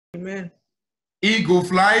Amen. Eagle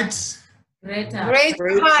flight. Greater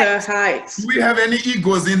heights. Do we have any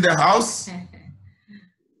eagles in the house?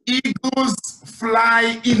 Eagles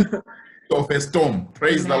fly in of a storm.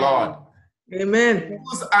 Praise the Lord. Amen.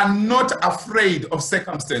 Eagles are not afraid of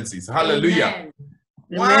circumstances. Hallelujah. Amen.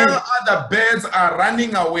 While other birds are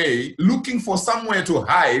running away, looking for somewhere to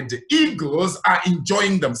hide, eagles are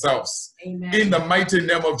enjoying themselves. Amen. In the mighty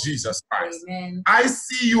name of Jesus Christ. Amen. I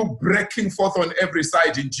see you breaking forth on every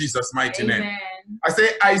side in Jesus' mighty name. Amen. I say,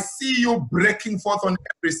 I see you breaking forth on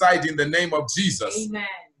every side in the name of Jesus. Amen.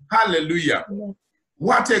 Hallelujah. Amen.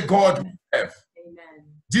 What a God we have. Amen.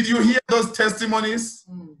 Did you hear those testimonies?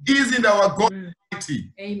 Isn't our God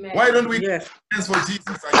mighty? Amen. Why don't we Yes. dance for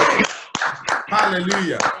Jesus again?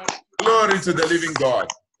 Hallelujah. Glory to the living God.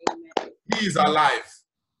 Amen. He is alive.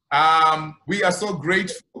 We are so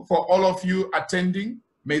grateful for all of you attending.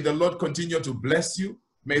 May the Lord continue to bless you.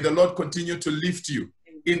 May the Lord continue to lift you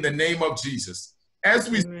in the name of Jesus. As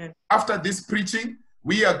we, after this preaching,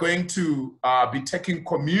 we are going to be taking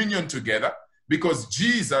communion together because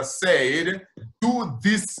Jesus said, do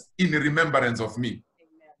this in remembrance of me.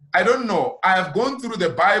 I don't know. I have gone through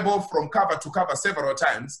the Bible from cover to cover several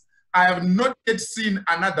times. I have not yet seen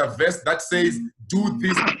another verse that says, do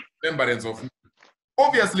this in remembrance of me.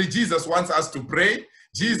 Obviously, Jesus wants us to pray.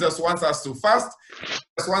 Jesus wants us to fast.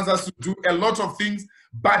 Jesus wants us to do a lot of things.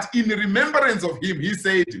 But in remembrance of him, he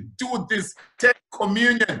said, do this, take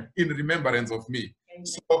communion in remembrance of me. Amen.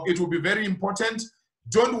 So it will be very important.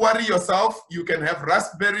 Don't worry yourself. You can have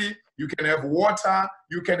raspberry, you can have water,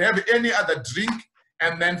 you can have any other drink.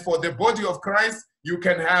 And then for the body of Christ, you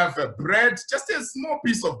can have bread, just a small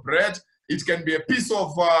piece of bread. It can be a piece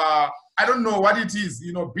of, I don't know what it is,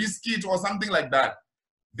 you know, biscuit or something like that.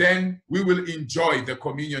 Then we will enjoy the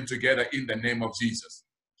communion together in the name of Jesus.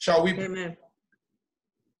 Shall we? Amen.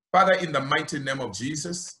 Father, in the mighty name of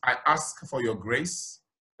Jesus, I ask for your grace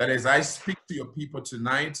that as I speak to your people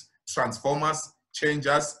tonight, transform us, change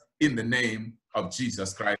us in the name of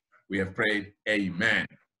Jesus Christ. We have prayed. Amen.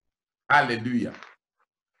 Hallelujah.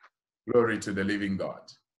 Glory to the living God.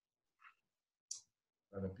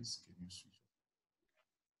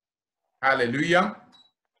 Hallelujah.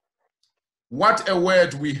 What a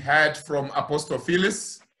word we had from Apostle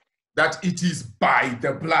Phyllis, that it is by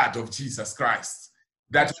the blood of Jesus Christ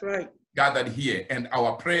that That's right. gathered here, and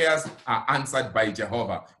our prayers are answered by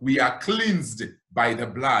Jehovah. We are cleansed by the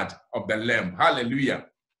blood of the Lamb. Hallelujah.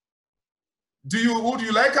 Would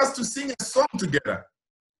you like us to sing a song together?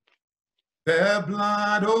 The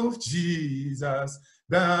blood of Jesus,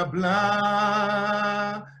 the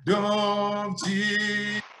blood of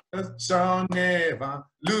Jesus shall never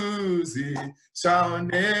lose it, shall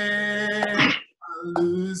never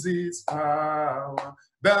lose its power.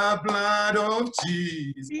 The blood of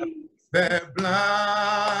Jesus, the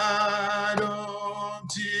blood of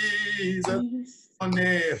Jesus shall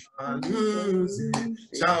never lose it,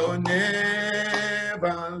 shall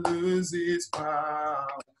never lose its power.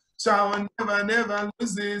 Shall never, never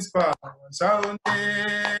lose its power. Shall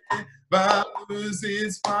never lose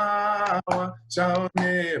its power. Shall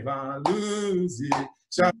never lose it.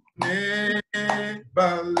 Shall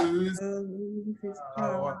never lose its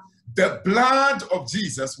power. The blood of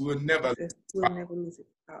Jesus will never lose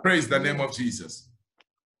its power. Praise the name of Jesus.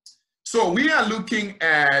 So we are looking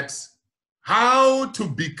at how to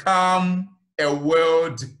become a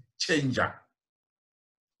world changer.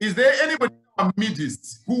 Is there anybody in our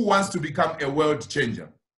midst who wants to become a world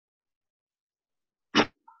changer?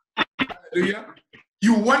 Hallelujah.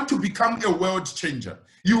 You want to become a world changer.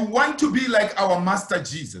 You want to be like our Master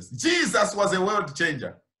Jesus. Jesus was a world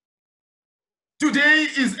changer. Today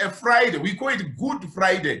is a Friday. We call it Good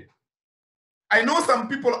Friday. I know some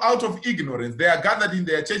people out of ignorance, they are gathered in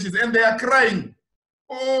their churches and they are crying.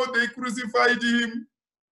 Oh, they crucified him.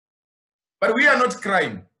 But we are not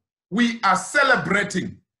crying. We are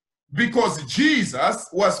celebrating. Because Jesus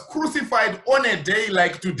was crucified on a day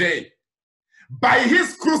like today. By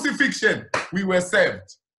his crucifixion, we were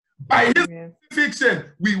saved. By his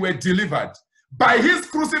crucifixion, we were delivered. By his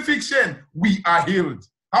crucifixion, we are healed.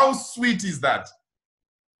 How sweet is that?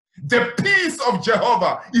 The peace of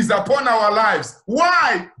Jehovah is upon our lives.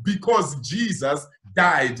 Why? Because Jesus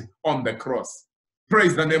died on the cross.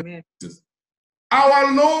 Praise the name of Jesus.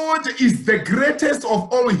 Our Lord is the greatest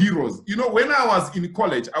of all heroes. You know, when I was in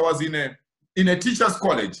college, I was in a teacher's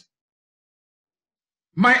college.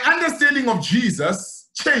 My understanding of Jesus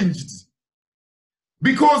changed.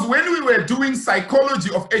 Because when we were doing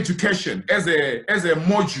psychology of education as a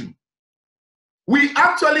module, we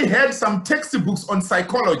actually had some textbooks on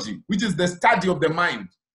psychology, which is the study of the mind.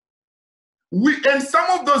 And some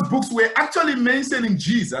of those books were actually mentioning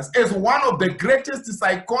Jesus as one of the greatest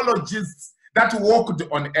psychologists that walked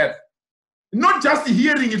on earth. Not just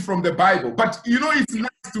hearing it from the Bible, but you know, it's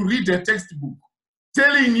nice to read a textbook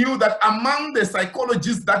telling you that among the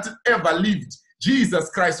psychologists that ever lived, Jesus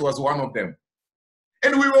Christ was one of them.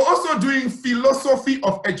 And we were also doing philosophy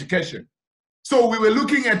of education. So we were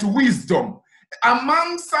looking at wisdom.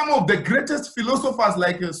 Among some of the greatest philosophers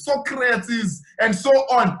like Socrates and so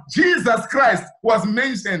on, Jesus Christ was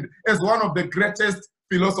mentioned as one of the greatest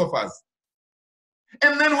philosophers.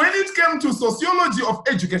 And then when it came to sociology of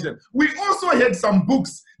education, we also had some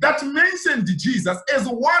books that mentioned Jesus as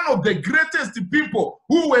one of the greatest people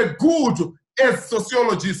who were good as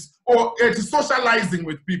sociologists or at socializing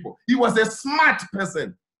with people. He was a smart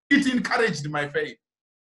person. It encouraged my faith.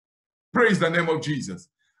 Praise the name of Jesus.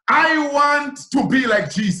 I want to be like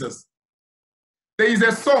Jesus. There is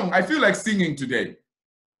a song, I feel like singing today.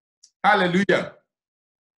 Hallelujah.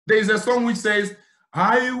 There is a song which says,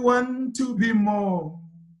 I want to be more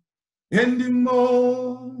and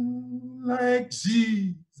more like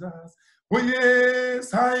Jesus. Oh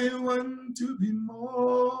yes, I want to be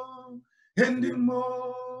more and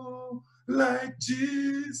more like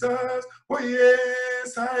Jesus. Oh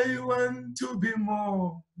yes, I want to be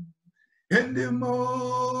more and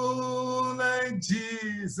more like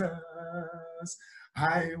Jesus.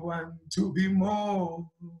 I want to be more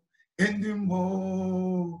and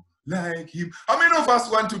more like him. How many of us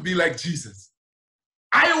want to be like Jesus?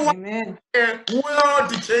 I want a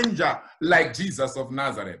world changer like Jesus of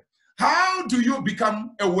Nazareth. How do you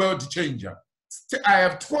become a world changer? I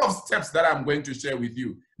have 12 steps that I'm going to share with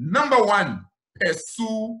you. Number 1,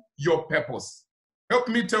 pursue your purpose. Help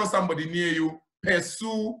me tell somebody near you,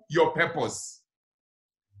 pursue your purpose.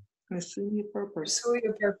 Pursue your purpose. Pursue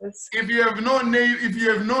your purpose. If you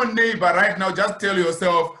have no neighbor right now, just tell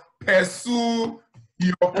yourself, pursue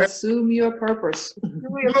your purpose. Assume your purpose.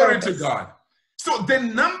 Glory to God. So the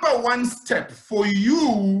number 1 step for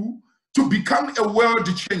you to become a world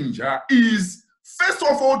changer is, first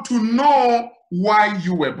of all, to know why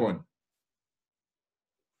you were born.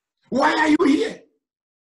 Why are you here?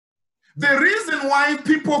 The reason why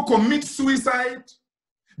people commit suicide,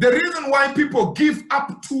 the reason why people give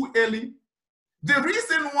up too early, the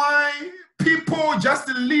reason why people just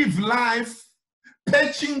live life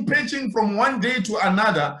patching from one day to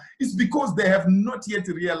another is because they have not yet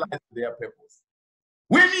realized their purpose.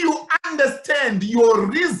 When you understand your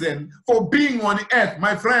reason for being on earth,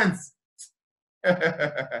 my friends,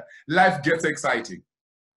 life gets exciting.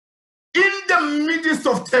 In the midst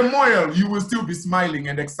of turmoil, you will still be smiling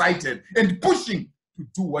and excited and pushing to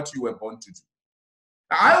do what you were born to do.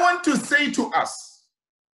 I want to say to us,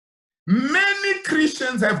 many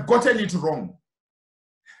Christians have gotten it wrong.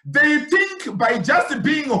 They think by just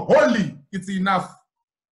being holy, it's enough.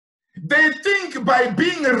 They think by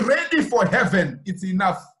being ready for heaven, it's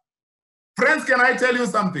enough. Friends, can I tell you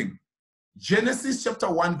something? Genesis chapter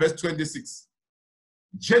 1, verse 26.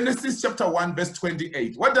 Genesis chapter 1, verse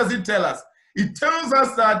 28. What does it tell us? It tells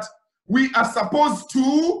us that we are supposed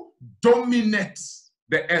to dominate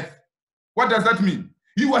the earth. What does that mean?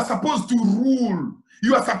 You are supposed to rule.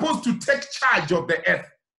 You are supposed to take charge of the earth.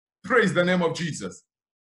 Praise the name of Jesus.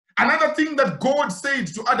 Another thing that God said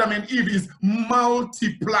to Adam and Eve is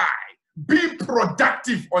multiply. Be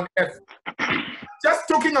productive on earth. Just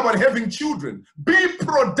talking about having children. Be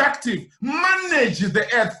productive. Manage the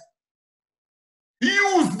earth.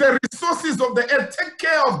 Use the resources of the earth. Take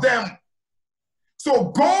care of them. So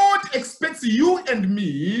God expects you and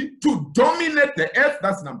me to dominate the earth.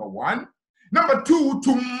 That's number 1. Number 2,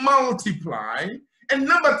 to multiply. And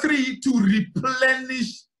number 3, to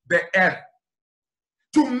replenish the earth.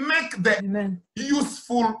 To make the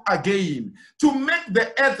useful again. To make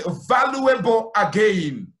the earth valuable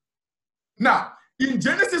again. Now, in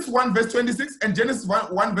Genesis 1 verse 26 and Genesis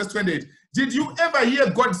 1 verse 28, did you ever hear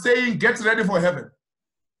God saying, get ready for heaven?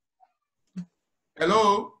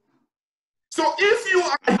 Hello? So if you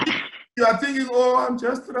are here, you are thinking, oh, I'm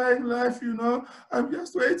just trying life, you know, I'm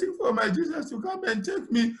just waiting for my Jesus to come and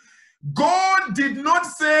take me. God did not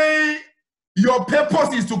say your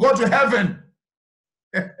purpose is to go to heaven.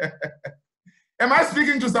 Am I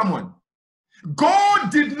speaking to someone?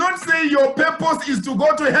 God did not say your purpose is to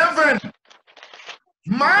go to heaven.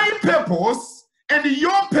 My purpose and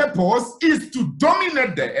your purpose is to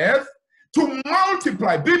dominate the earth, to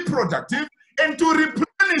multiply, be productive, and to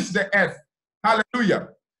replenish the earth. Hallelujah.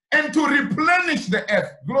 And to replenish the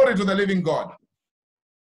earth. Glory to the living God.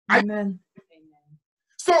 Amen.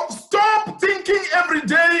 So stop thinking every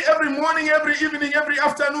day, every morning, every evening, every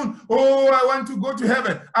afternoon, oh, I want to go to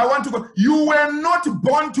heaven. I want to go. You were not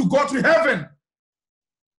born to go to heaven.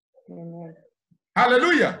 Amen.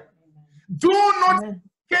 Hallelujah. Do not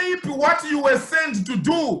escape what you were sent to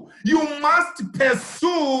do. You must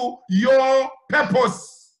pursue your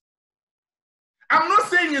purpose. I'm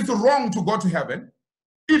not saying it's wrong to go to heaven.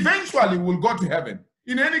 Eventually, we'll go to heaven.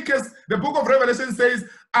 In any case, the book of Revelation says,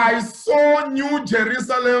 I saw New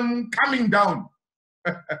Jerusalem coming down.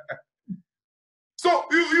 So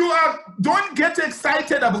don't get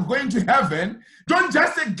excited about going to heaven. Don't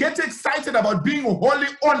just get excited about being holy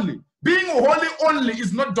only. Being holy only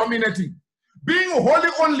is not dominating. Being holy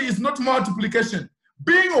only is not multiplication.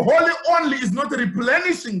 Being holy only is not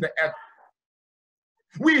replenishing the earth.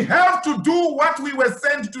 We have to do what we were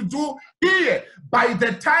sent to do here. By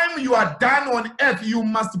the time you are done on earth, you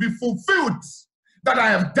must be fulfilled that I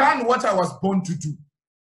have done what I was born to do.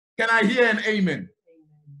 Can I hear an amen?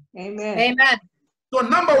 Amen. Amen. So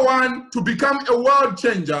number one, to become a world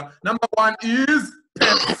changer, number one is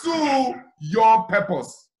pursue your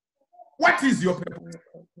purpose. What is your purpose?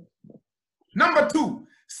 Number two,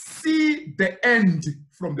 see the end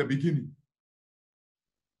from the beginning.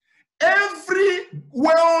 Every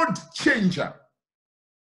world changer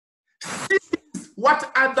sees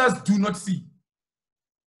what others do not see.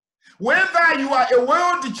 Whether you are a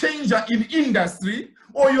world changer in industry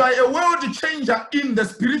or you are a world changer in the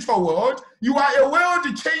spiritual world, you are a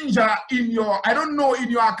world changer in your, I don't know, in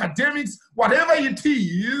your academics, whatever it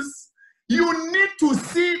is, you need to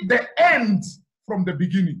see the end from the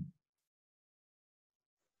beginning.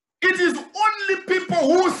 It is only people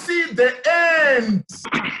who see the end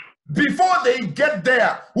before they get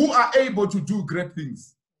there who are able to do great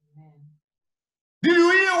things. Did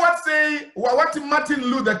you hear what Martin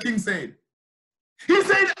Luther King said? He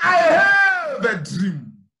said, I have a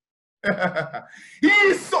dream.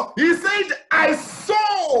 He said, I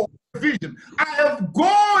saw a vision. I have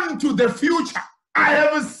gone to the future. I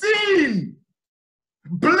have seen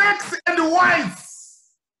blacks and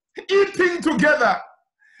whites eating together.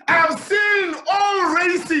 I have seen all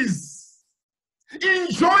races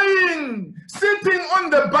enjoying sitting on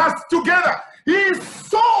the bus together. He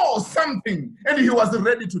saw something and he was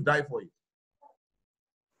ready to die for it.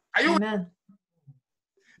 Are you? Amen.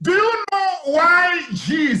 Do you know why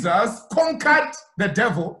Jesus conquered the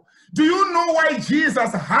devil? Do you know why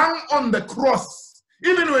Jesus hung on the cross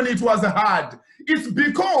even when it was hard? It's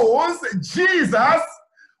because Jesus,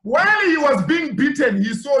 while he was being beaten,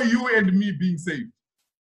 he saw you and me being saved.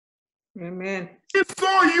 Amen. He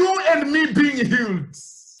saw you and me being healed.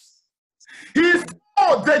 He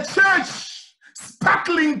saw the church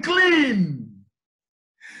sparkling clean.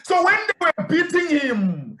 So when they were beating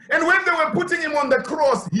him and when they were putting him on the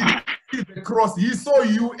cross, he saw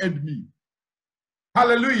you and me.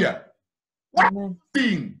 Hallelujah. What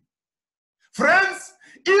thing? Friends,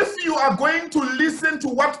 if you are going to listen to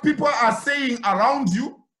what people are saying around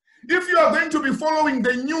you, if you are going to be following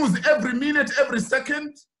the news every minute, every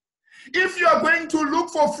second, if you are going to look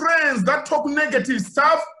for friends that talk negative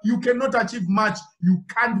stuff, you cannot achieve much. You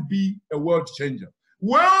can't be a world changer.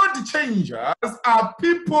 World changers are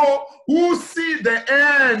people who see the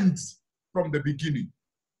end from the beginning.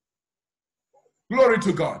 Glory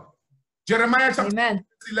to God. Jeremiah chapter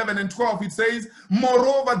 11 and 12, it says,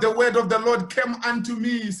 moreover, the word of the Lord came unto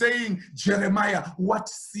me, saying, Jeremiah, what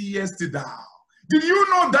seest thou? Did you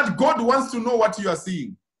know that God wants to know what you are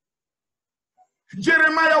seeing?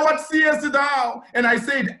 Jeremiah, what seest thou? And I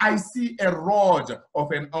said, I see a rod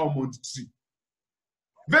of an almond tree.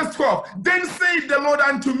 Verse 12, then said the Lord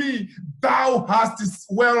unto me, thou hast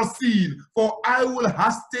well seen, for I will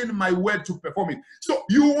hasten my word to perform it. So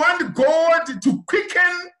you want God to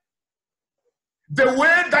quicken the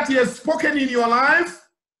word that he has spoken in your life?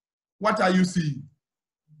 What are you seeing?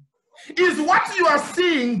 Is what you are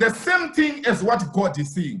seeing the same thing as what God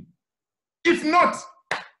is seeing? If not,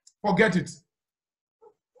 forget it.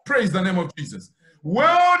 Praise the name of Jesus.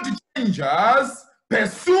 World changers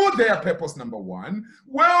pursue their purpose, number one.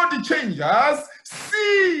 World changers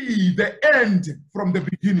see the end from the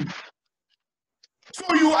beginning. So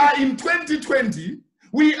you are in 2020.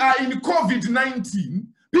 We are in COVID-19.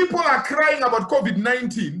 People are crying about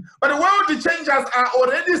COVID-19. But world changers are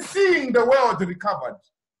already seeing the world recovered.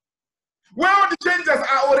 World changers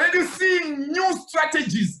are already seeing new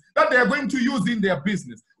strategies that they are going to use in their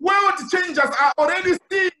business. World changers are already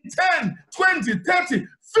seeing 10, 20, 30,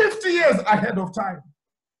 50 years ahead of time.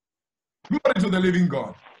 Glory to the living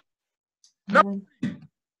God. Number three,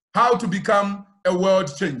 how to become a world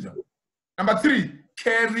changer. Number three,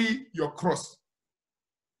 carry your cross.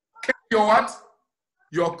 Carry your what?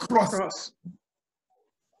 your cross. Cross.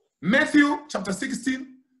 Matthew chapter 16,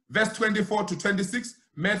 verse 24 to 26.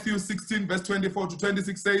 Matthew 16, verse 24 to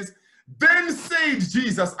 26 says, Then said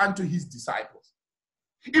Jesus unto his disciples,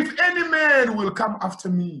 If any man will come after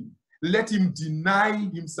me, let him deny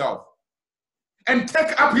himself and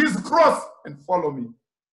take up his cross and follow me.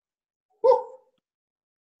 Woo.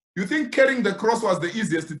 You think carrying the cross was the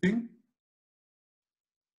easiest thing?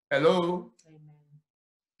 Hello?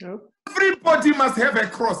 No. Everybody must have a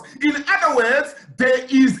cross. In other words, there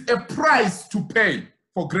is a price to pay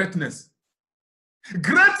for greatness.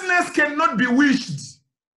 Greatness cannot be wished.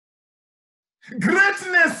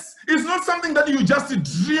 Greatness is not something that you just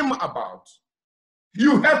dream about.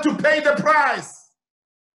 You have to pay the price.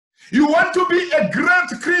 You want to be a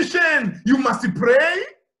great Christian, you must pray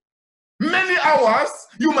many hours,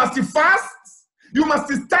 you must fast, you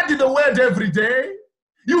must study the word every day,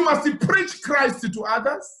 you must preach Christ to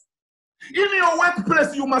others. In your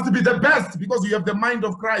workplace, you must be the best because you have the mind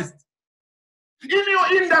of Christ. In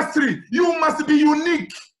your industry, you must be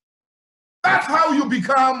unique. That's how you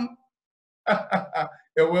become a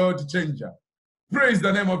world changer. Praise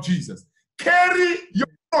the name of Jesus. Carry your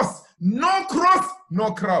cross. No cross,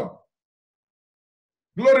 no crown.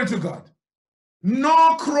 Glory to God.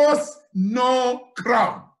 No cross, no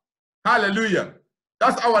crown. Hallelujah.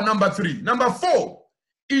 That's our number 3. Number 4,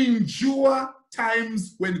 endure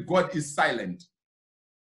times when God is silent.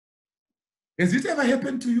 Has it ever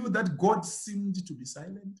happened to you that God seemed to be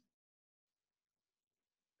silent?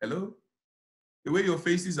 Hello? The way your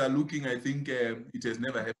faces are looking, I think it has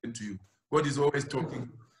never happened to you. God is always talking.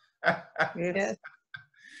 Yes.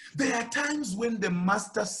 There are times when the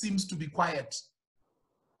master seems to be quiet.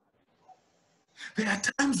 There are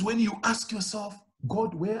times when you ask yourself,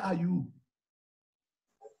 God, where are you?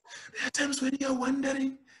 There are times when you're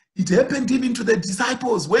wondering. It happened even to the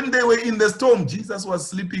disciples when they were in the storm. Jesus was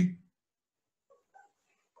sleeping.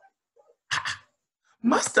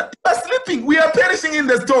 Master, you are sleeping. We are perishing in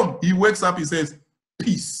the storm. He wakes up, he says,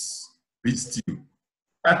 peace, be still.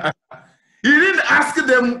 He didn't ask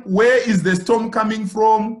them, where is the storm coming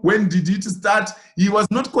from? When did it start? He was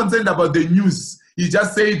not concerned about the news. He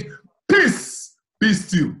just said, peace, be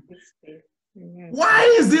still. Why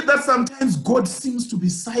is it that sometimes God seems to be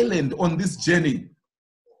silent on this journey?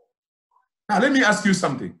 Now, let me ask you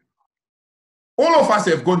something. All of us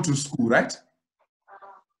have gone to school, right?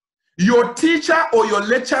 Your teacher or your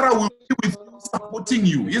lecturer will be with you, supporting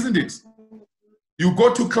you, isn't it? You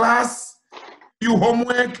go to class, you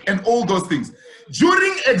homework, and all those things.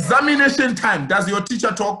 During examination time, does your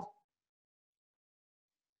teacher talk?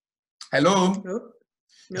 Hello? No.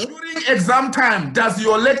 No. During exam time, does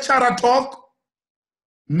your lecturer talk?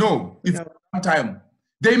 No, it's exam time.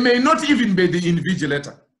 They may not even be the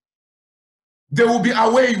invigilator. They will be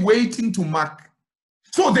away waiting to mark.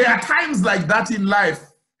 So there are times like that in life,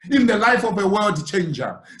 in the life of a world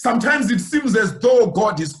changer. Sometimes it seems as though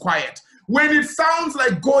God is quiet. When it sounds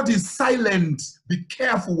like God is silent, be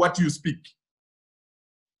careful what you speak.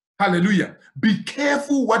 Hallelujah. Be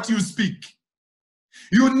careful what you speak.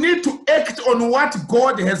 You need to act on what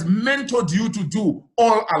God has mentored you to do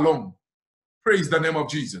all along. Praise the name of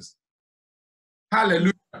Jesus.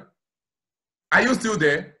 Hallelujah. Are you still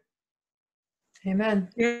there? Amen.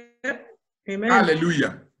 Yeah. Amen.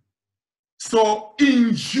 Hallelujah. So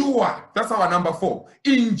endure. That's our number 4.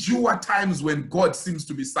 Endure times when God seems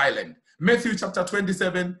to be silent. Matthew chapter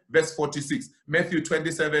 27, verse 46. Matthew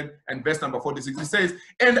 27 and verse number 46. It says,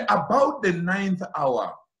 and about the 9th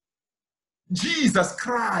hour, Jesus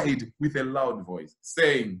cried with a loud voice,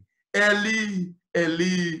 saying, Eli,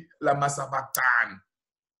 Eli, lama sabachthani.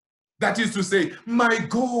 That is to say, my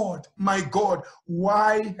God,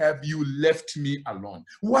 why have you left me alone?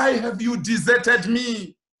 Why have you deserted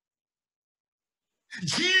me?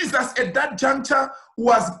 Jesus at that juncture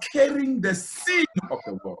was carrying the sin of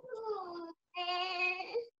the world.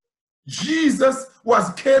 Jesus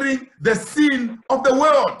was carrying the sin of the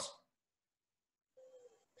world.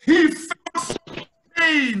 He felt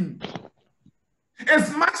pain.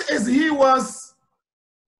 As much as he was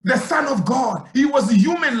the Son of God, he was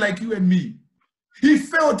human like you and me. He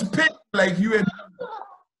felt pain like you and me.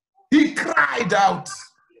 He cried out.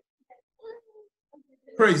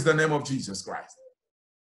 Praise the name of Jesus Christ.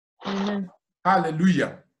 Amen.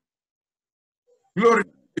 Hallelujah. Glory to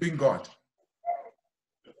the living God.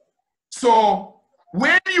 So,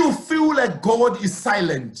 when you feel like God is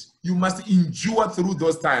silent, you must endure through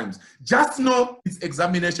those times. Just know it's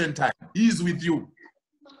examination time. He is with you.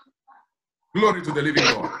 Glory to the living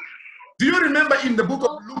God. Do you remember in the book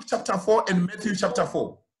of Luke chapter 4 and Matthew chapter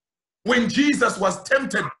 4, when Jesus was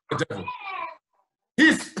tempted by the devil?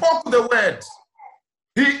 He spoke the word.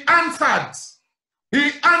 He answered.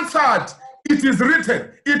 He answered. It is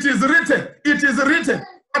written. It is written. It is written.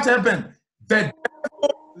 What happened? The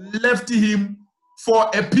devil left him for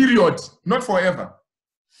a period, not forever.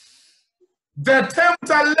 The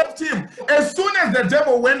tempter left him. As soon as the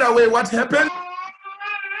devil went away, what happened?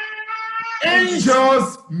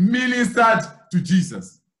 Angels ministered to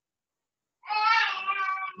Jesus.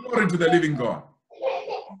 Glory to the living God.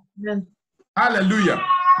 Amen. Hallelujah.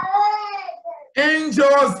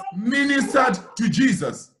 Angels ministered to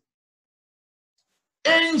Jesus.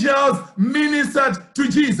 Angels ministered to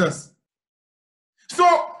Jesus. So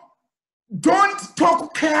don't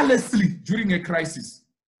talk carelessly during a crisis.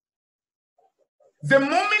 The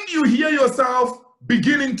moment you hear yourself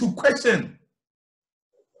beginning to question,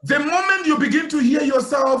 the moment you begin to hear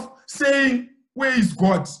yourself saying, where is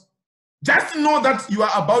God? Just know that you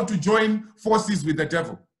are about to join forces with the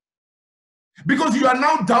devil. Because you are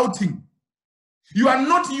now doubting. You are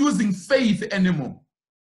not using faith anymore.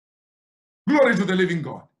 Glory to the living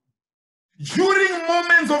God. During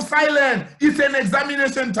moments of silence, it's an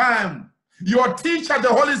examination time. Your teacher, the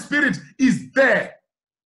Holy Spirit, is there.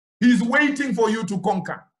 He's waiting for you to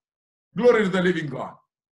conquer. Glory to the living God.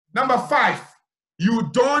 Number 5, you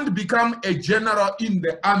don't become a general in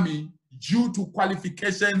the army due to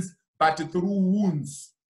qualifications, but through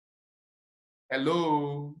wounds.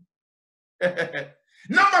 Hello.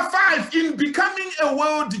 Number 5, in becoming a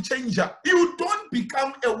world changer, you don't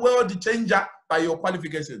become a world changer by your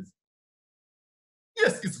qualifications.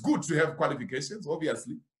 Yes, it's good to have qualifications,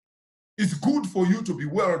 obviously. It's good for you to be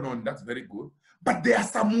well known, that's very good. But there are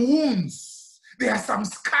some wounds, there are some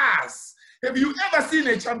scars. Have you ever seen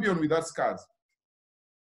a champion without scars?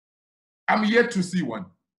 I'm yet to see one.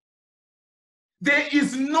 There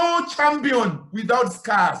is no champion without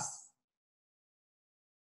scars.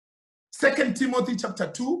 2 Timothy chapter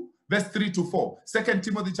 2, verse 3 to 4. 2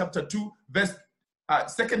 Timothy chapter 2, verse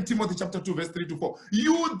 2 Timothy chapter 2, verse 3 to 4.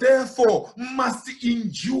 You therefore must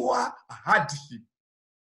endure hardship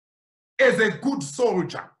as a good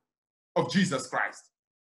soldier of Jesus Christ.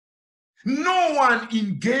 No one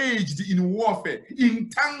engaged in warfare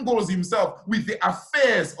entangles himself with the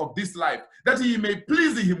affairs of this life, that he may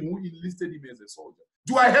please him who enlisted him as a soldier.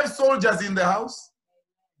 Do I have soldiers in the house?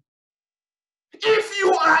 If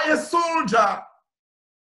you are a soldier,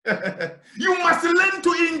 you must learn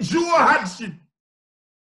to endure hardship.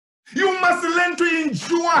 You must learn to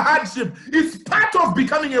endure hardship. It's part of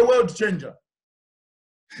becoming a world changer.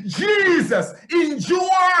 Jesus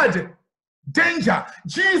endured danger.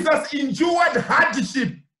 Jesus endured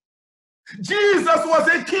hardship. Jesus was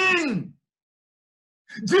a king.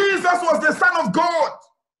 Jesus was the Son of God.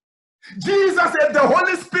 Jesus had the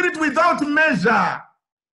Holy Spirit without measure.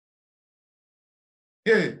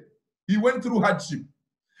 Yeah, he went through hardship.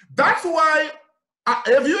 That's why,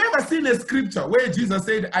 have you ever seen a scripture where Jesus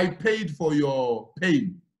said, I paid for your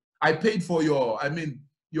pain. I paid for your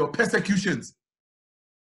persecutions.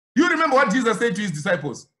 You remember what Jesus said to his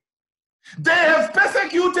disciples? They have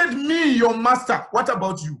persecuted me, your master. What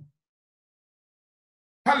about you?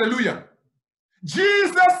 Hallelujah.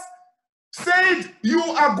 Jesus said, you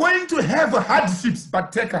are going to have hardships,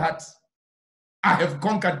 but take heart. I have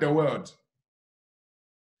conquered the world.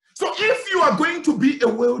 So if you are going to be a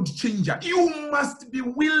world changer, you must be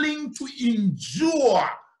willing to endure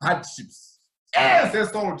hardships as a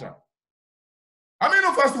soldier. How many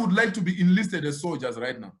of us would like to be enlisted as soldiers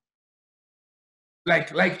right now?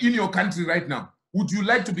 Like in your country right now, would you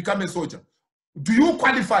like to become a soldier? Do you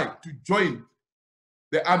qualify to join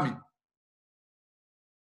the army?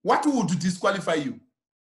 What would disqualify you?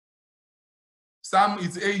 Some,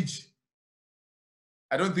 it's age.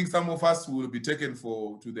 I don't think some of us will be taken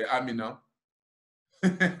to the army now.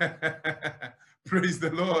 Praise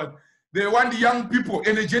the Lord. They want young people,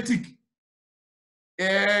 energetic.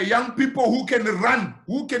 Young people who can run,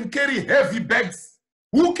 who can carry heavy bags,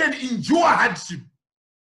 who can endure hardship.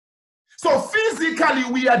 So physically,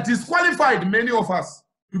 we are disqualified, many of us,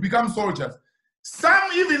 to become soldiers.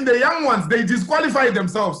 Some, even the young ones, they disqualify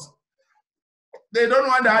themselves. They don't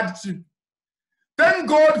want hardship. Thank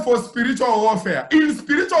God for spiritual warfare. In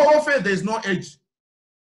spiritual warfare, there is no age.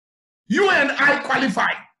 You and I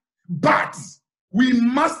qualify, but we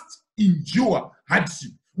must endure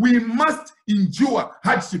hardship. We must endure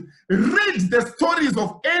hardship. Read the stories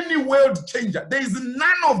of any world changer. There is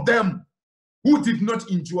none of them who did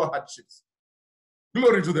not endure hardships.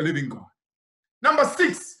 Glory to the living God. Number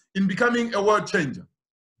 6, in becoming a world changer,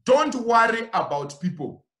 don't worry about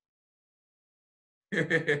people. Let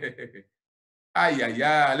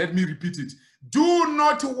me repeat it. Do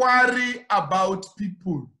not worry about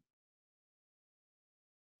people.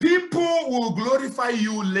 People will glorify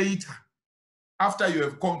you later, after you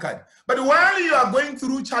have conquered. But while you are going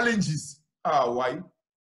through challenges, why?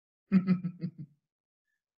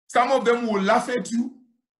 Some of them will laugh at you.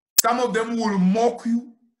 Some of them will mock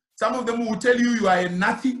you. Some of them will tell you you are a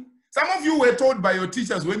nothing. Some of you were told by your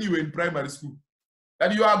teachers when you were in primary school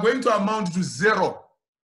that you are going to amount to 0.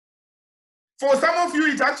 For some of you,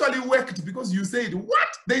 it actually worked because you said, what?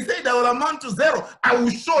 They said I will amount to 0. I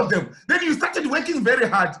will show them. Then you started working very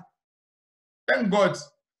hard. Thank God.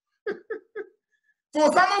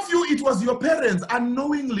 For some of you, it was your parents.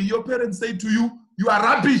 Unknowingly, your parents said to you, you are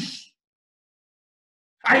rubbish.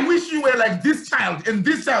 I wish you were like this child and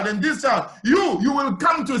this child and this child. You will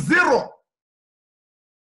come to 0.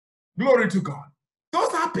 Glory to God.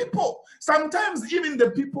 Those are people. Sometimes even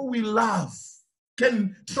the people we love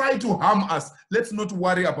can try to harm us. Let's not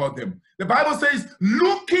worry about them. The Bible says,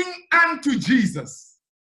 looking unto Jesus,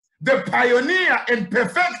 the pioneer and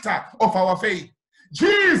perfecter of our faith.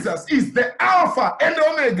 Jesus is the Alpha and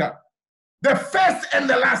Omega, the first and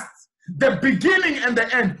the last, the beginning and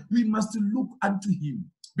the end. We must look unto him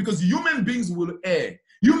because human beings will err.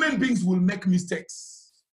 Human beings will make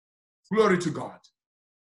mistakes. Glory to God.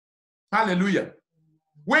 Hallelujah.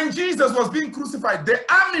 When Jesus was being crucified, the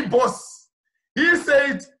army boss, he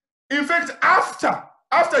said, in fact,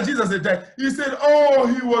 after Jesus had died, he said, oh,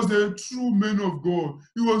 he was a true man of God.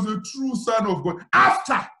 He was a true son of God.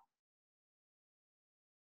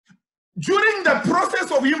 During the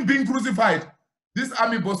process of him being crucified, this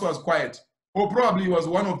army boss was quiet. Or probably he was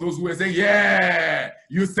one of those who were saying, yeah,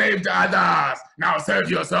 you saved others. Now save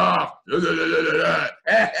yourself.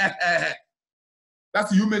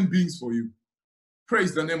 That's human beings for you.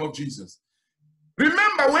 Praise the name of Jesus.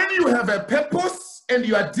 Remember, when you have a purpose and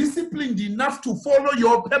you are disciplined enough to follow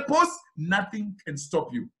your purpose, nothing can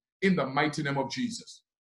stop you in the mighty name of Jesus.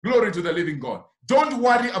 Glory to the living God. Don't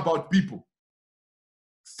worry about people.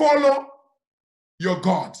 Follow your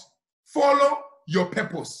God. Follow your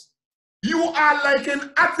purpose. You are like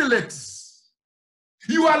an athlete.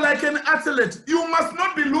 You are like an athlete. You must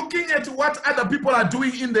not be looking at what other people are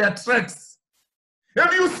doing in their tracks.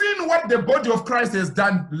 Have you seen what the body of Christ has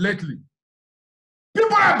done lately?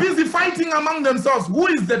 People are busy fighting among themselves. Who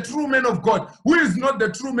is the true man of God? Who is not the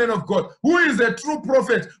true man of God? Who is a true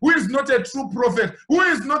prophet? Who is not a true prophet? Who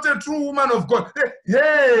is not a true woman of God?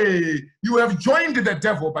 Hey, you have joined the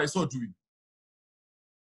devil by so doing.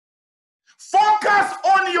 Focus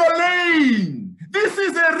on your lane. This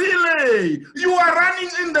is a relay. You are running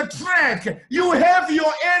in the track. You have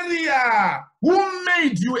your area. Who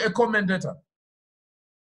made you a commentator?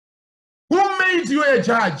 Who made you a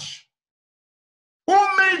judge? Who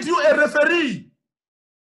made you a referee?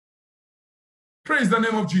 Praise the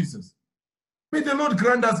name of Jesus. May the Lord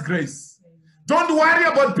grant us grace. Don't worry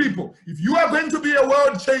about people. If you are going to be a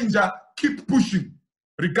world changer, keep pushing,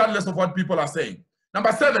 regardless of what people are saying.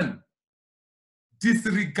 Number 7,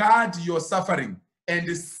 disregard your suffering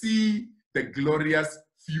and see the glorious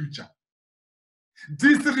future.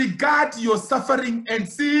 Disregard your suffering and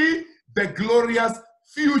see the glorious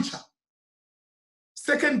future.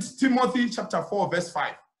 2 Timothy chapter 4, verse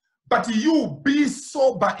 5. But you be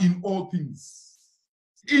sober in all things.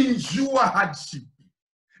 Endure hardship.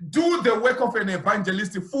 Do the work of an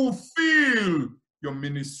evangelist. Fulfill your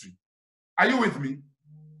ministry. Are you with me?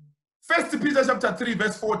 1 Peter chapter 3,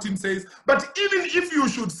 verse 14 says, but even if you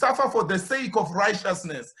should suffer for the sake of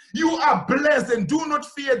righteousness, you are blessed, and do not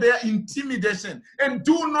fear their intimidation, and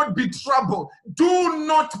do not be troubled. Do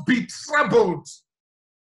not be troubled.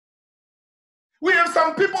 We have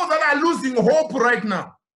some people that are losing hope right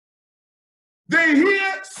now. They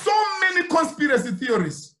hear so many conspiracy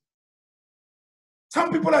theories.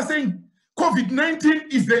 Some people are saying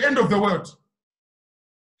COVID-19 is the end of the world.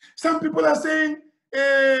 Some people are saying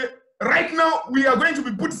right now we are going to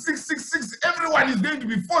be put 666. Everyone is going to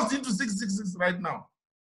be forced into 666 right now.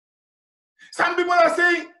 Some people are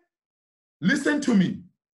saying, listen to me.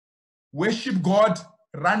 Worship God,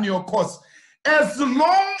 run your course. As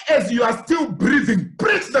long as you are still breathing,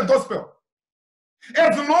 preach the gospel.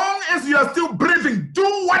 As long as you are still breathing, do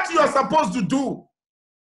what you are supposed to do.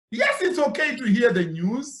 Yes, it's okay to hear the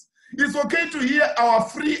news. It's okay to hear our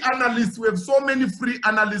free analysts. We have so many free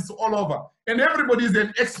analysts all over. And everybody is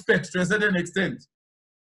an expert to a certain extent.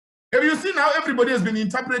 Have you seen how everybody has been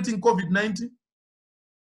interpreting COVID-19?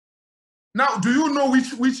 Now, do you know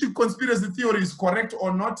which conspiracy theory is correct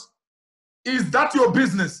or not? Is that your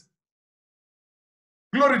business?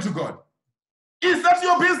 Glory to God. Is that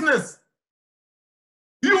your business?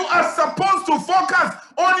 You are supposed to focus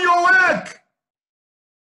on your work.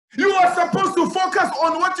 You are supposed to focus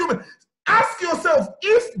on what you... Ask yourself,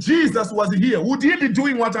 if Jesus was here, would he be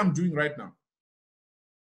doing what I'm doing right now?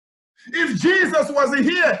 If Jesus was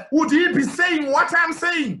here, would he be saying what I'm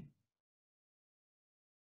saying?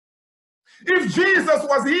 If Jesus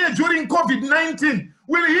was here during COVID-19,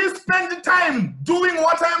 will he spend time doing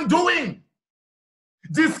what I'm doing?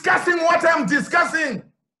 Discussing what I'm discussing?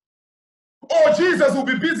 Or Jesus will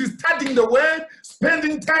be busy studying the word,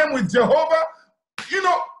 spending time with Jehovah,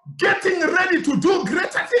 getting ready to do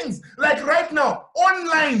greater things. Like right now,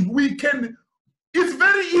 online, it's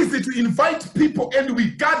very easy to invite people, and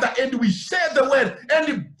we gather and we share the word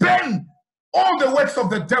and burn all the works of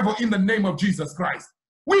the devil in the name of Jesus Christ.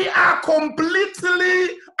 We are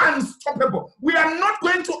completely unstoppable. We are not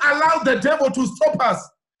going to allow the devil to stop us.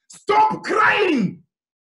 Stop crying.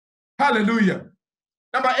 Hallelujah.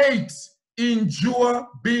 Number 8, endure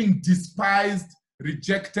being despised,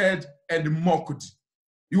 rejected, and mocked.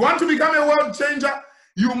 You want to become a world changer?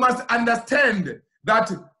 You must understand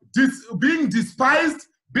that being despised,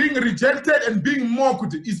 being rejected, and being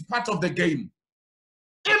mocked is part of the game.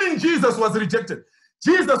 Even Jesus was rejected.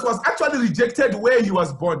 Jesus was actually rejected where he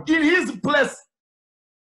was born, in his place.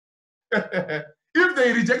 If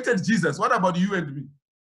they rejected Jesus, what about you and me?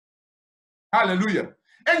 Hallelujah.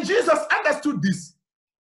 And Jesus understood this.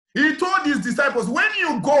 He told his disciples, when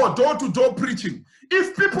you go door to door preaching,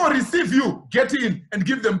 if people receive you, get in and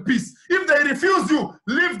give them peace. If they refuse you,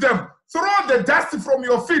 leave them. Throw the dust from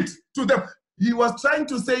your feet to them. He was trying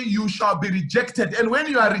to say you shall be rejected. And when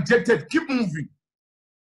you are rejected, keep moving.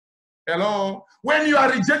 Hello? When you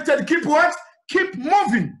are rejected, keep what? Keep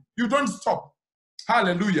moving. You don't stop.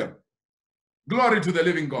 Hallelujah. Glory to the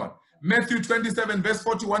living God. Matthew 27, verse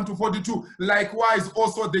 41 to 42. Likewise,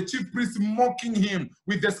 also the chief priests mocking him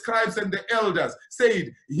with the scribes and the elders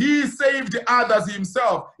said, he saved others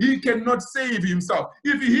himself. He cannot save himself.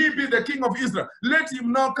 If he be the king of Israel, let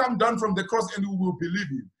him now come down from the cross and we will believe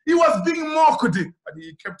him. He was being mocked, but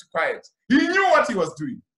he kept quiet. He knew what he was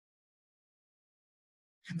doing.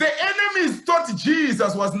 The enemies thought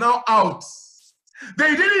Jesus was now out.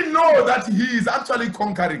 They didn't know that he is actually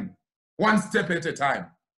conquering one step at a time.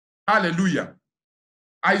 Hallelujah.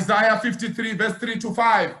 Isaiah 53 verse 3 to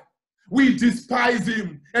 5. We despised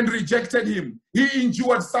him and rejected him. He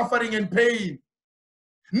endured suffering and pain.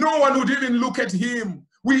 No one would even look at him.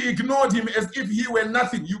 We ignored him as if he were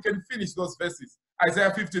nothing. You can finish those verses.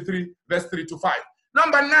 Isaiah 53 verse 3 to 5.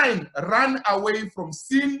 Number 9, run away from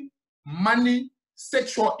sin, money,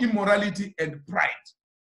 sexual immorality, and pride.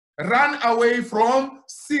 Run away from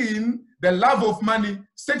sin, the love of money,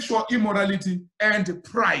 sexual immorality, and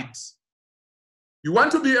pride. You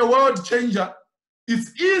want to be a world changer?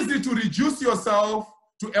 It's easy to reduce yourself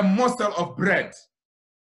to a morsel of bread.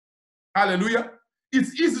 Hallelujah.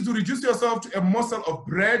 It's easy to reduce yourself to a morsel of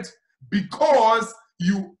bread because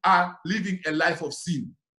you are living a life of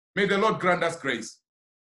sin. May the Lord grant us grace.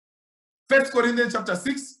 1 Corinthians chapter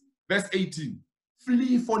 6, verse 18.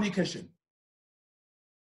 Flee fornication.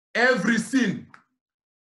 Every sin.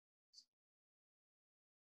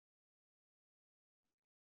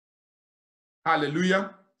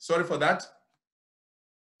 Hallelujah. Sorry for that.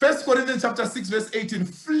 1 Corinthians chapter 6 verse 18.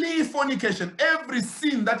 Flee fornication. Every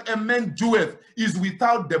sin that a man doeth is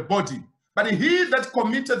without the body. But he that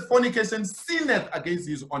committeth fornication sinneth against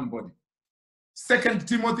his own body. 2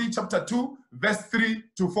 Timothy chapter 2 verse 3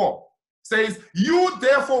 to 4 says, you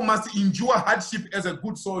therefore must endure hardship as a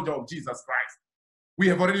good soldier of Jesus Christ. We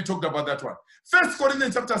have already talked about that one. 1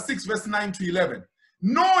 Corinthians chapter 6 verse 9 to 11.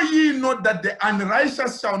 Know ye not that the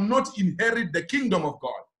unrighteous shall not inherit the kingdom of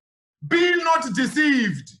God? Be not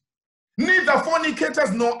deceived. Neither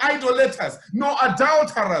fornicators, nor idolaters, nor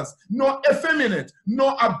adulterers, nor effeminate,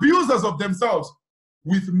 nor abusers of themselves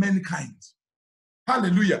with mankind.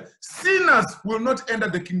 Hallelujah. Sinners will not enter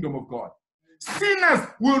the kingdom of God. Sinners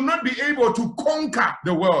will not be able to conquer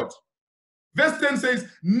the world. Verse 10 says,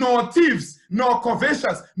 nor thieves, nor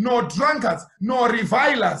covetous, nor drunkards, nor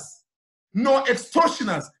revilers, nor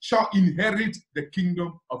extortioners shall inherit the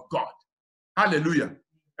kingdom of God. Hallelujah.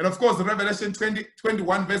 And of course, Revelation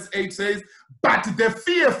 21 verse 8 says, but the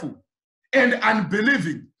fearful and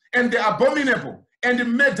unbelieving and the abominable and the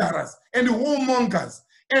murderers and the whoremongers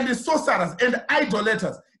and the sorcerers and the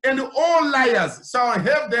idolaters and all liars shall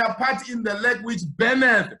have their part in the lake which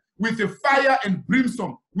burneth with the fire and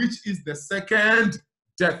brimstone, which is the second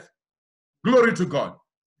death. Glory to God.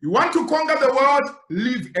 You want to conquer the world?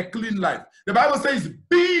 Live a clean life. The Bible says,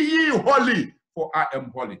 be ye holy, for I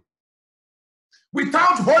am holy.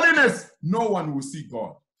 Without holiness, no one will see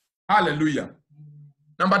God. Hallelujah.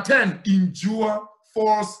 Number 10, endure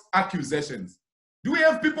false accusations. Do we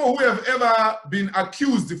have people who have ever been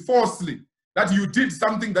accused falsely that you did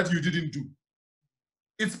something that you didn't do.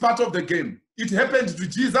 It's part of the game. It happened to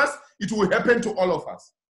Jesus. It will happen to all of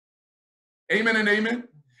us. Amen and amen.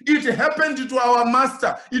 It happened to our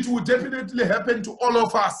master. It will definitely happen to all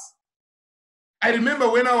of us. I remember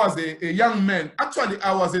when I was a young man, actually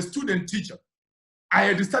I was a student teacher. I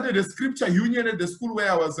had started a scripture union at the school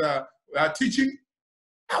where I was teaching.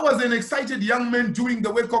 I was an excited young man doing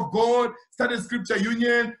the work of God, started scripture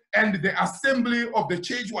union, and the assembly of the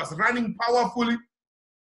church was running powerfully.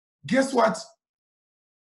 Guess what?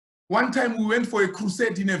 One time we went for a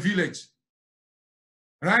crusade in a village,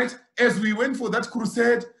 right? As we went for that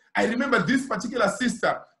crusade, I remember this particular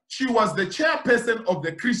sister, she was the chairperson of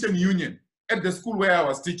the Christian Union at the school where I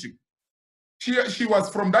was teaching. She was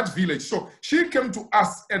from that village. So she came to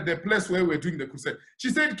us at the place where we were doing the crusade.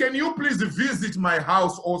 She said, can you please visit my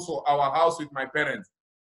house also, our house with my parents?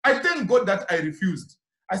 I thank God that I refused.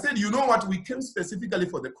 I said, you know what? We came specifically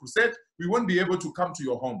for the crusade. We won't be able to come to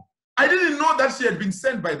your home. I didn't know that she had been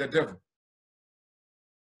sent by the devil.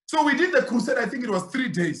 So we did the crusade, I think it was 3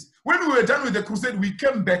 days. When we were done with the crusade, we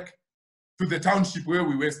came back to the township where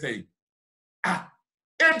we were staying. A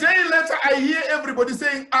day later, I hear everybody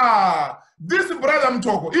saying, this brother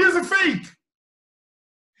Mutoko is fake.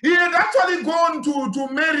 He had actually gone to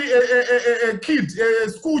marry a kid, a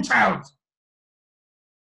school child.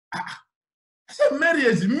 I said,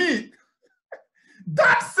 marriage, me?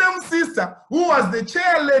 That same sister who was the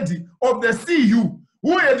chair lady of the CU,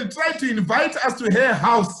 who had tried to invite us to her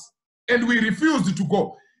house and we refused to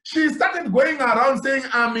go. She started going around saying,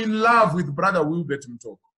 I'm in love with brother Wilbert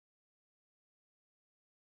Mutoko.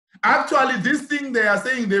 Actually, this thing they are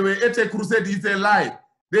saying they were at a crusade is a lie.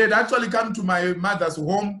 They had actually come to my mother's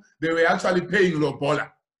home. They were actually paying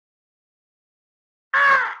lobola.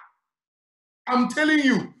 I'm telling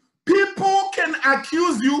you, people can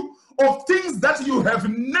accuse you of things that you have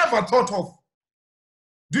never thought of.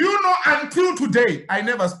 Do you know, until today, I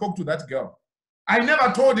never spoke to that girl. I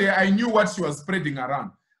never told her I knew what she was spreading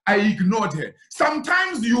around. I ignored her.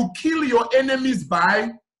 Sometimes you kill your enemies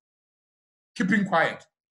by keeping quiet.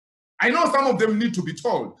 I know some of them need to be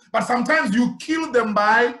told, but sometimes you kill them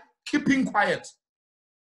by keeping quiet.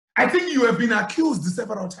 I think you have been accused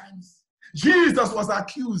several times. Jesus was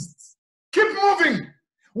accused. Keep moving.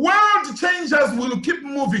 World changers will keep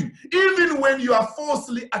moving, even when you are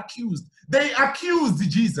falsely accused. They accused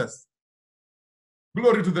Jesus.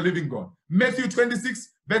 Glory to the living God. Matthew 26,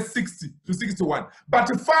 verse 60 to 61. But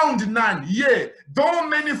found none, yea, though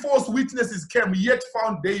many false witnesses came, yet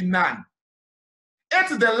found they none. At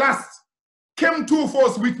the last came 2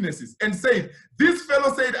 false witnesses and said, this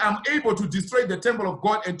fellow said, I'm able to destroy the temple of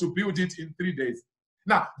God and to build it in 3 days.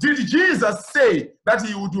 Now, did Jesus say that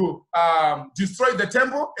he would destroy the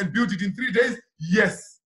temple and build it in 3 days?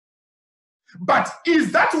 Yes. But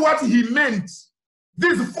is that what he meant?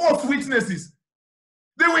 These false witnesses,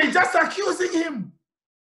 they were just accusing him.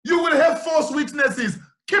 You will have false witnesses.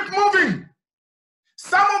 Keep moving.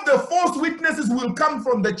 Some of the false witnesses will come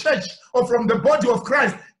from the church or from the body of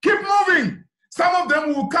Christ. Keep moving. Some of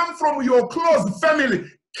them will come from your close family.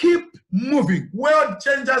 Keep moving. World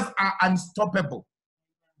changers are unstoppable.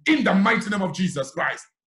 In the mighty name of Jesus Christ.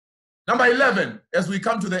 Number 11, as we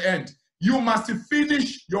come to the end, you must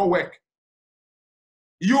finish your work.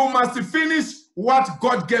 You must finish what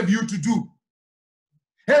God gave you to do.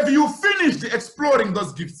 Have you finished exploring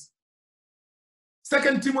those gifts?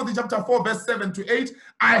 2 Timothy chapter 4, verse 7 to 8,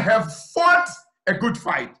 I have fought a good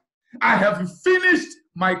fight. I have finished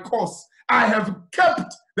my course. I have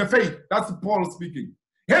kept the faith. That's Paul speaking.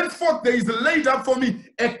 Henceforth, there is laid up for me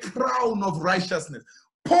a crown of righteousness.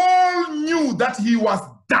 Paul knew that he was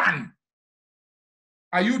done.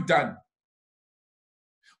 Are you done?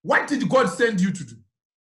 What did God send you to do?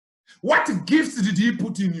 What gifts did he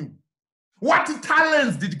put in you? What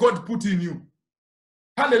talents did God put in you?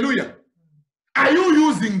 Hallelujah. Are you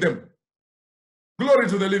using them? Glory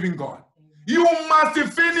to the living God. You must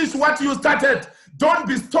finish what you started. Don't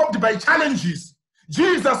be stopped by challenges.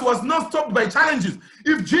 Jesus was not stopped by challenges.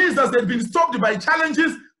 If Jesus had been stopped by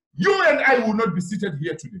challenges, you and I will not be seated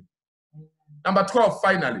here today. Number 12,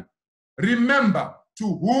 finally. Remember, to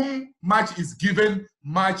whom much is given,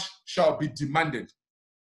 much shall be demanded.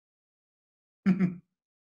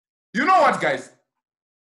 You know what, guys?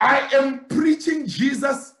 I am preaching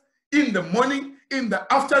Jesus in the morning, in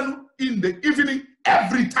the afternoon, in the evening,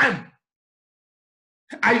 every time.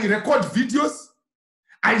 I record videos.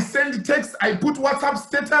 I send texts. I put WhatsApp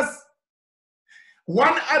status.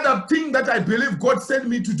 One other thing that I believe God sent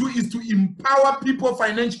me to do is to empower people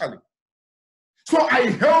financially. So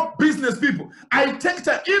I help business people. I take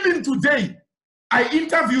time. Even today, I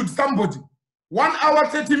interviewed somebody. 1 hour,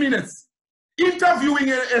 30 minutes. interviewing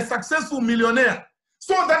a successful millionaire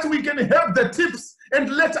so that we can have the tips and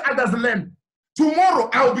let others learn. Tomorrow,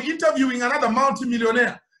 I'll be interviewing another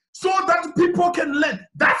multi-millionaire so that people can learn.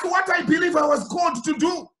 That's what I believe I was called to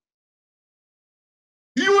do.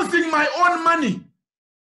 Using my own money,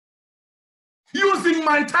 using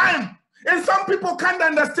my time. And some people can't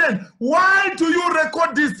understand, why do you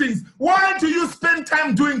record these things? Why do you spend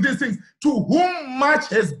time doing these things? To whom much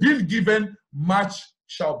has been given, much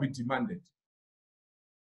shall be demanded.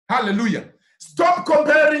 Hallelujah. Stop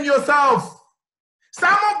comparing yourself.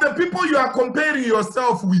 Some of the people you are comparing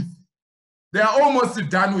yourself with, they are almost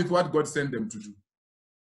done with what God sent them to do.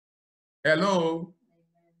 Hello?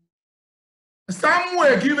 Some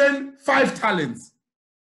were given 5 talents.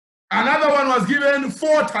 Another one was given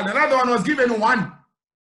 4 talents. Another one was given 1.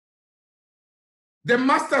 The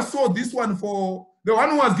master saw this one for, the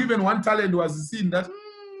one who was given 1 talent was seen that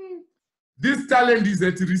this talent is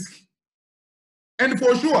at risk. And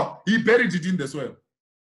for sure, he buried it in the soil.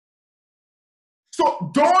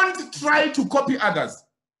 So don't try to copy others.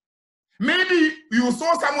 Maybe you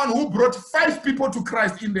saw someone who brought 5 people to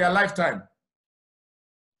Christ in their lifetime.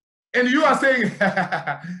 And you are saying,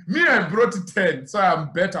 me, I brought 10, so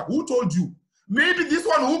I'm better. Who told you? Maybe this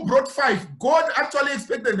one who brought 5, God actually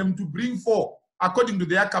expected them to bring 4 according to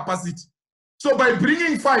their capacity. So by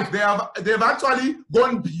bringing 5, they've actually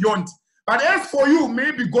gone beyond. But as for you,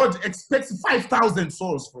 maybe God expects 5,000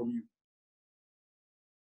 souls from you.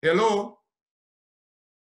 Hello?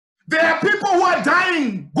 There are people who are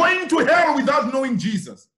dying, going to hell without knowing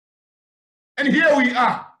Jesus. And here we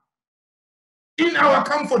are, in our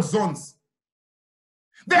comfort zones.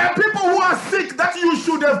 There are people who are sick that you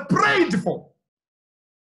should have prayed for.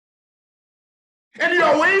 And you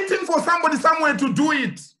are waiting for somebody somewhere to do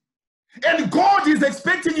it. And God is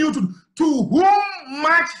expecting you to whom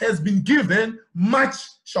much has been given, much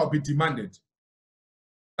shall be demanded.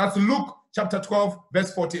 That's Luke chapter 12,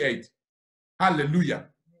 verse 48. Hallelujah.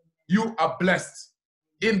 You are blessed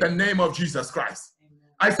in the name of Jesus Christ.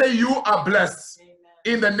 I say you are blessed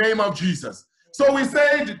in the name of Jesus. So we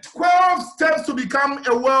said 12 steps to become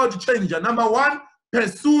a world changer. Number 1,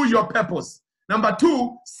 pursue your purpose. Number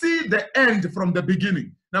 2, see the end from the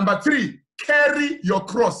beginning. Number 3, carry your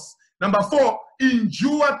cross. Number 4,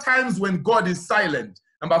 endure times when God is silent.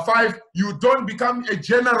 Number 5, you don't become a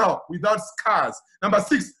general without scars. Number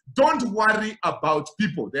 6, don't worry about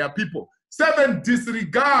people. They are people. 7,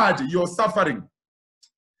 disregard your suffering.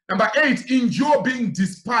 Number 8, endure being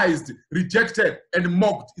despised, rejected, and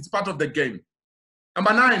mocked. It's part of the game.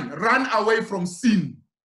 Number 9, run away from sin.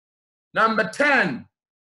 Number 10,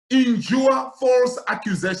 endure false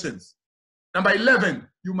accusations. Number 11,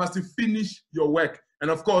 you must finish your work. And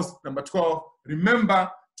of course, number 12, remember,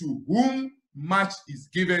 to whom much is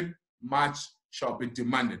given, much shall be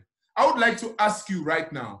demanded. I would like to ask you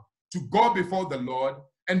right now to go before the Lord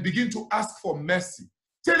and begin to ask for mercy.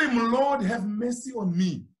 Tell him, Lord, have mercy on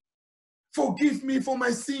me. Forgive me for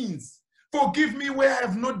my sins. Forgive me where I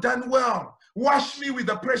have not done well. Wash me with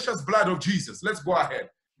the precious blood of Jesus. Let's go ahead.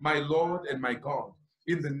 My Lord and my God,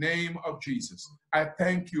 in the name of Jesus, I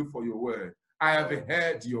thank you for your word. I have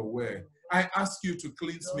heard your word. I ask you to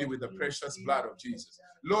cleanse me with the precious blood of Jesus.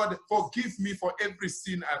 Lord, forgive me for every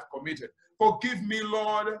sin I've committed. Forgive me,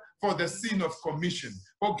 Lord, for the sin of commission.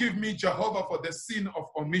 Forgive me, Jehovah, for the sin of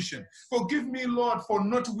omission. Forgive me, Lord, for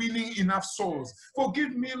not winning enough souls.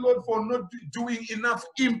 Forgive me, Lord, for not doing enough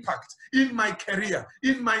impact in my career,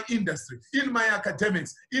 in my industry, in my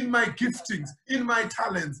academics, in my giftings, in my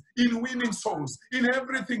talents, in winning souls, in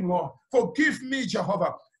everything, Lord. Forgive me,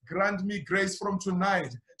 Jehovah. Grant me grace from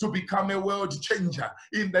tonight to become a world changer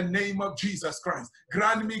in the name of Jesus Christ.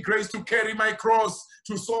 Grant me grace to carry my cross,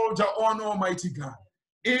 to soldier on, Almighty God.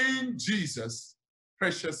 In Jesus'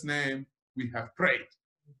 precious name, we have prayed.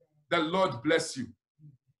 The Lord bless you.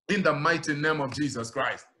 In the mighty name of Jesus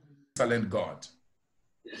Christ. Excellent God.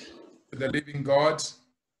 The living God,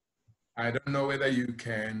 I don't know whether you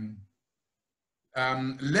can.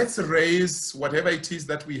 Let's raise whatever it is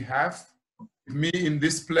that we have. Me in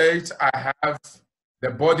this plate, I have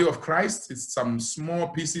the body of Christ. It's some small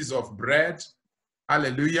pieces of bread.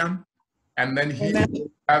 Hallelujah. And then here we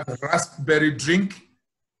have a raspberry drink,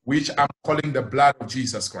 which I'm calling the blood of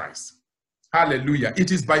Jesus Christ. Hallelujah.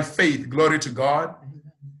 It is by faith. Glory to God.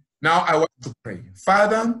 Now I want to pray.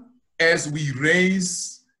 Father, as we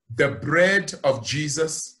raise the bread of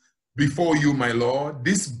Jesus before you, my Lord,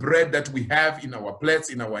 this bread that we have in our plates,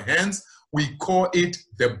 in our hands, we call it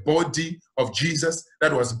the body of Jesus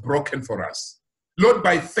that was broken for us. Lord,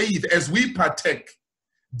 by faith, as we partake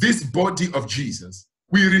this body of Jesus,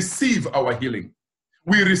 we receive our healing.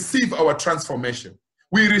 We receive our transformation.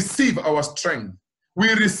 We receive our strength.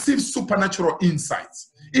 We receive supernatural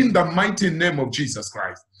insights in the mighty name of Jesus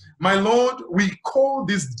Christ. My Lord, we call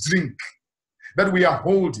this drink that we are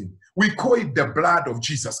holding, we call it the blood of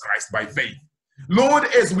Jesus Christ by faith. Lord,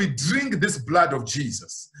 as we drink this blood of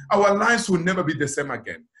Jesus, our lives will never be the same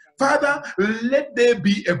again. Father, let there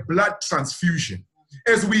be a blood transfusion.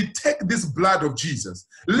 As we take this blood of Jesus,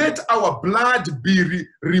 let our blood be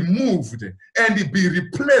removed and be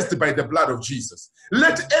replaced by the blood of Jesus.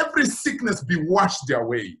 Let every sickness be washed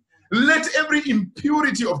away. Let every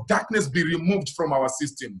impurity of darkness be removed from our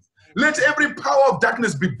systems. Let every power of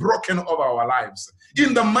darkness be broken over our lives.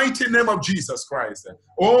 In the mighty name of Jesus Christ.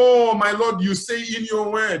 Oh, my Lord, you say in your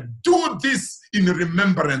word, do this in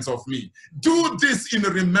remembrance of me. Do this in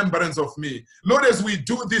remembrance of me. Lord, as we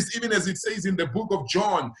do this, even as it says in the book of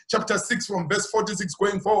John, chapter 6 from verse 46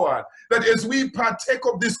 going forward, that as we partake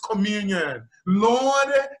of this communion,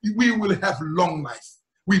 Lord, we will have long life.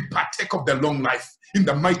 We partake of the long life in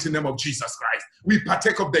the mighty name of Jesus Christ. We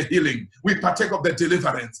partake of the healing. We partake of the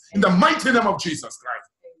deliverance in the mighty name of Jesus Christ.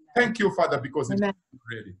 Thank you, Father, because it's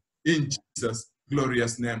ready. In Jesus'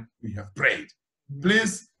 glorious name, we have prayed.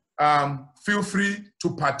 Please feel free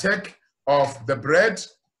to partake of the bread.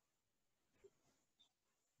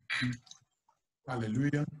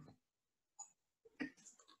 Hallelujah.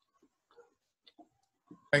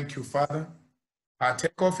 Thank you, Father.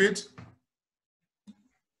 Partake of it.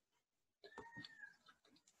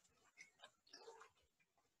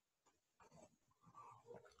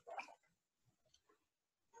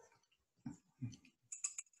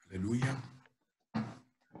 Hallelujah.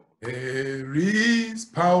 There is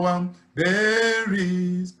power, there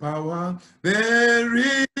is power, there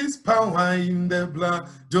is power in the blood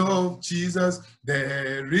of Jesus.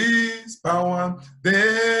 There is power,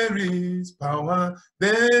 there is power,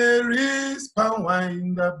 there is power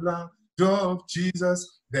in the blood of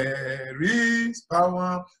Jesus. There is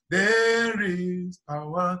power, there is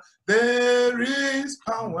power, there is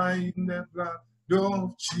power in the blood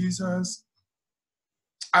of Jesus.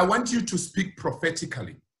 I want you to speak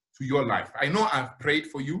prophetically to your life. I know I've prayed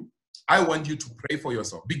for you. I want you to pray for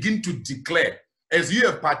yourself. Begin to declare, as you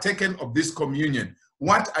have partaken of this communion,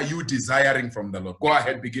 what are you desiring from the Lord? Go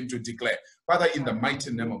ahead, begin to declare. Father, in the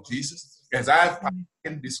mighty name of Jesus, as I have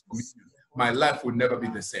partaken this communion, my life will never be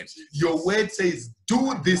the same. Your word says,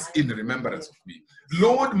 do this in remembrance of me.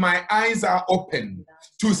 Lord, my eyes are open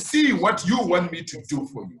to see what you want me to do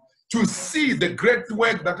for you, to see the great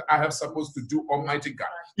work that I have supposed to do, Almighty God,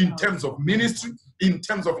 in terms of ministry, in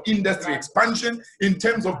terms of industry expansion, in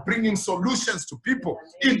terms of bringing solutions to people,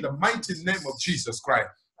 in the mighty name of Jesus Christ.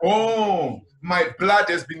 Oh, my blood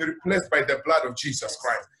has been replaced by the blood of Jesus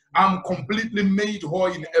Christ. I'm completely made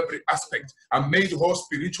whole in every aspect. I'm made whole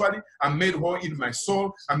spiritually. I'm made whole in my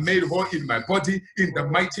soul. I'm made whole in my body, in the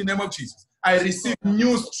mighty name of Jesus. I receive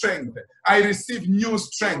new strength. I receive new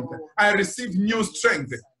strength. I receive new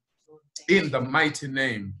strength. In the mighty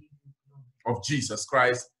name of Jesus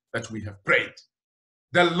Christ that we have prayed.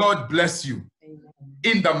 The Lord bless you. Amen.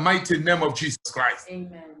 In the mighty name of Jesus Christ.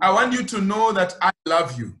 Amen. I want you to know that I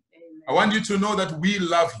love you. Amen. I want you to know that we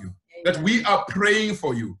love you. Amen. That we are praying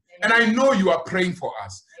for you. And I know you are praying for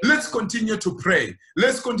us. Let's continue to pray.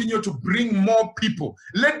 Let's continue to bring more people.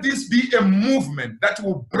 Let this be a movement that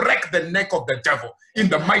will break the neck of the devil in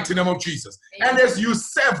the mighty name of Jesus. And as you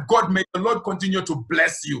serve God, may the Lord continue to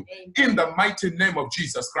bless you in the mighty name of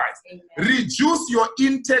Jesus Christ. Reduce your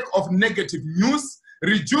intake of negative news.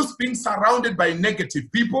 Reduce being surrounded by negative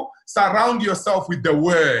people. Surround yourself with the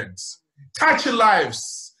words. Touch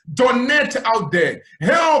lives. Donate out there.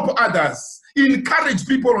 Help others. Encourage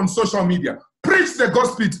people on social media. Preach the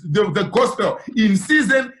gospel in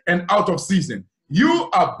season and out of season. You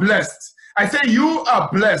are blessed. I say you are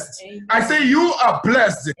blessed. Amen. I say you are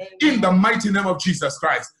blessed. Amen. In the mighty name of Jesus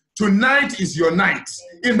Christ. Tonight is your night.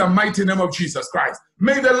 Amen. In the mighty name of Jesus Christ.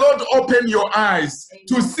 May the Lord open your eyes. Amen.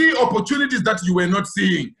 To see opportunities that you were not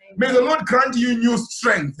seeing. Amen. May the Lord grant you new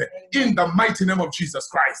strength. Amen. In the mighty name of Jesus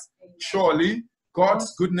Christ. Amen. Surely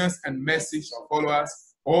God's goodness and mercy shall follow us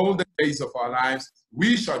all the days of our lives.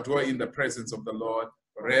 We shall dwell in the presence of the Lord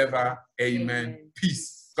forever. Amen.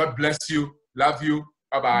 Peace. God bless you. Love you.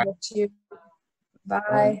 Bye-bye.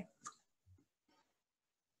 Bye.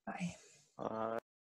 Bye. Bye.